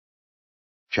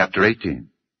Chapter 18.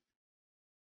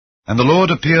 And the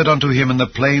Lord appeared unto him in the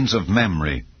plains of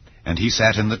Mamre, and he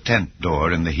sat in the tent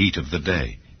door in the heat of the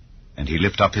day. And he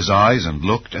lifted up his eyes, and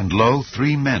looked, and lo,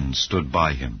 3 men stood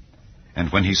by him.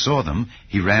 And when he saw them,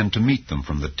 he ran to meet them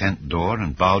from the tent door,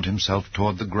 and bowed himself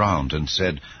toward the ground, and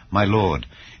said, My Lord,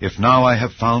 if now I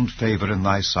have found favor in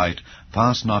thy sight,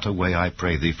 pass not away, I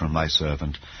pray thee, from thy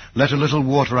servant. Let a little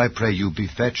water, I pray you, be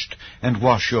fetched, and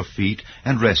wash your feet,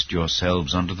 and rest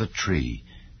yourselves under the tree.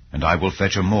 And I will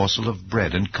fetch a morsel of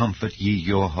bread, and comfort ye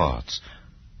your hearts.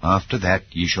 After that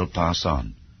ye shall pass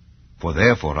on, for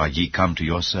therefore are ye come to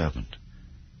your servant.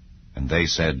 And they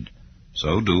said,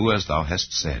 So do as thou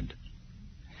hast said.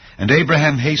 And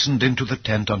Abraham hastened into the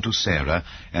tent unto Sarah,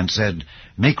 and said,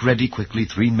 Make ready quickly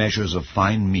 3 measures of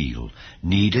fine meal,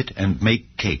 knead it, and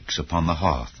make cakes upon the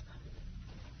hearth.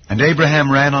 And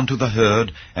Abraham ran unto the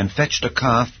herd, and fetched a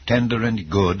calf tender and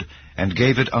good, and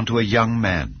gave it unto a young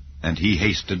man, and he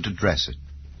hasted to dress it.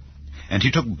 And he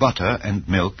took butter and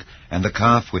milk, and the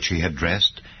calf which he had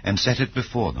dressed, and set it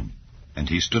before them. And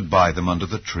he stood by them under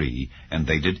the tree, and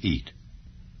they did eat.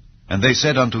 And they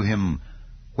said unto him,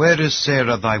 Where is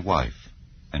Sarah thy wife?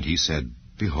 And he said,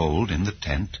 Behold, in the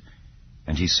tent.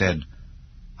 And he said,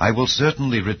 I will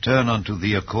certainly return unto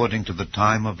thee according to the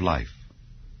time of life.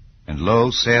 And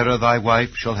lo, Sarah thy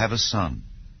wife shall have a son.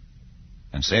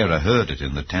 And Sarah heard it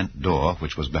in the tent door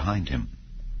which was behind him.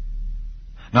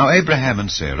 Now Abraham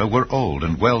and Sarah were old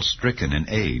and well stricken in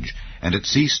age, and it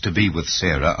ceased to be with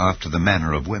Sarah after the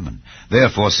manner of women.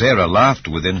 Therefore Sarah laughed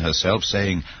within herself,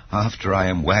 saying, After I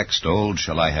am waxed old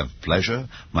shall I have pleasure,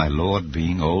 my Lord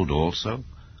being old also?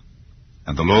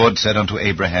 And the Lord said unto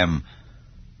Abraham,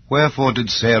 Wherefore did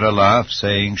Sarah laugh,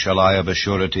 saying, Shall I of a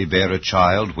surety bear a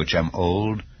child which am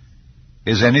old?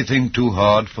 Is anything too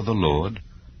hard for the Lord?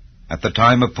 At the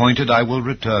time appointed I will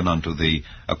return unto thee,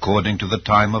 according to the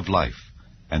time of life,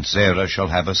 and Sarah shall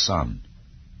have a son.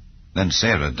 Then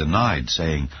Sarah denied,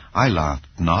 saying, I laughed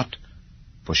not,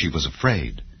 for she was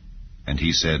afraid. And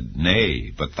he said,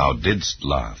 Nay, but thou didst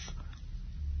laugh.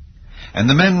 And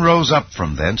the men rose up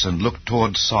from thence, and looked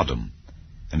toward Sodom.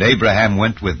 And Abraham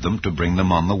went with them to bring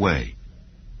them on the way.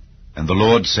 And the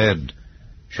Lord said,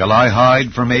 Shall I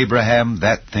hide from Abraham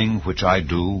that thing which I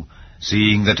do,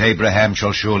 seeing that Abraham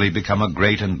shall surely become a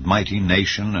great and mighty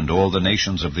nation, and all the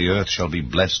nations of the earth shall be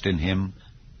blessed in him?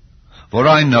 For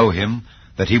I know him,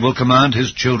 that he will command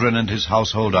his children and his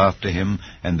household after him,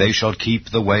 and they shall keep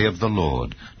the way of the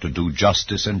Lord, to do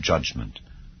justice and judgment,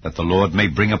 that the Lord may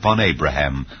bring upon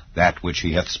Abraham that which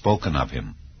he hath spoken of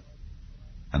him.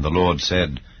 And the Lord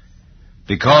said,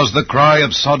 Because the cry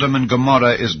of Sodom and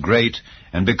Gomorrah is great,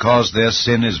 and because their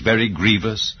sin is very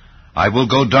grievous, I will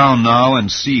go down now and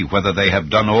see whether they have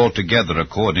done altogether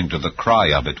according to the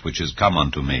cry of it which is come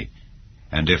unto me.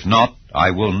 And if not,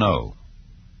 I will know.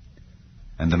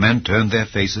 And the men turned their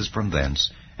faces from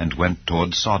thence, and went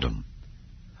toward Sodom.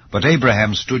 But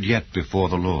Abraham stood yet before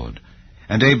the Lord.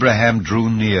 And Abraham drew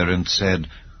near, and said,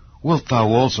 Wilt thou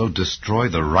also destroy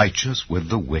the righteous with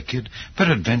the wicked?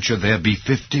 Peradventure there be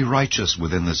 50 righteous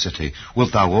within the city.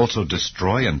 Wilt thou also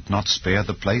destroy, and not spare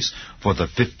the place, for the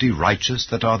 50 righteous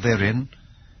that are therein?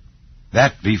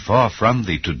 That be far from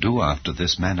thee to do after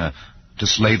this manner, to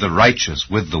slay the righteous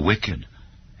with the wicked,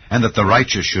 and that the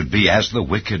righteous should be as the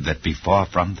wicked that be far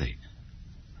from thee.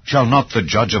 Shall not the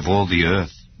judge of all the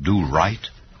earth do right?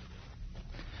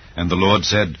 And the Lord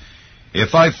said,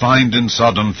 If I find in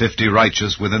Sodom 50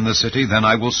 righteous within the city, then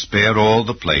I will spare all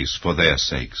the place for their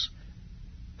sakes.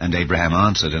 And Abraham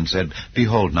answered and said,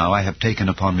 Behold, now I have taken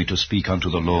upon me to speak unto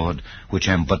the Lord, which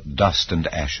am but dust and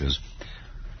ashes.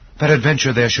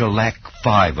 Peradventure there shall lack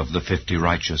 5 of the 50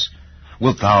 righteous.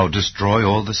 Wilt thou destroy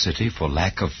all the city for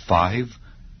lack of 5?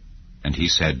 And he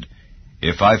said,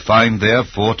 If I find there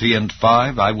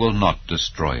 45, I will not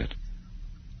destroy it.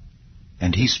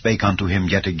 And he spake unto him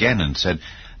yet again, and said,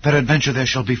 Peradventure there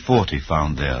shall be 40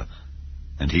 found there.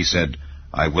 And he said,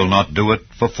 I will not do it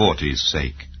for 40's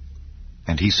sake.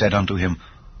 And he said unto him,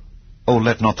 O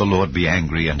let not the Lord be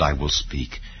angry, and I will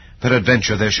speak.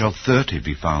 Peradventure there shall 30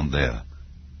 be found there.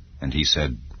 And he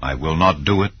said, I will not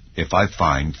do it, if I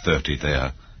find 30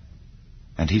 there.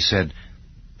 And he said,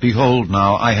 Behold,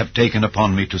 now I have taken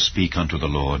upon me to speak unto the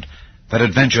Lord.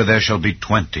 Peradventure there shall be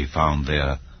 20 found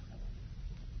there.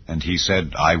 And he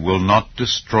said, I will not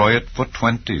destroy it for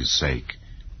 20's sake.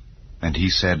 And he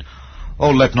said,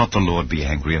 O let not the Lord be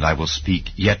angry, and I will speak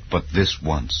yet but this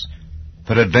once.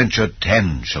 Peradventure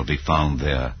 10 shall be found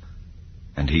there.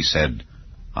 And he said,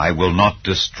 I will not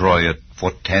destroy it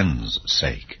for 10's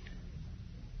sake.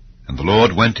 And the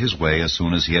Lord went his way as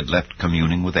soon as he had left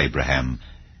communing with Abraham,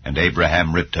 and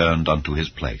Abraham returned unto his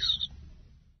place.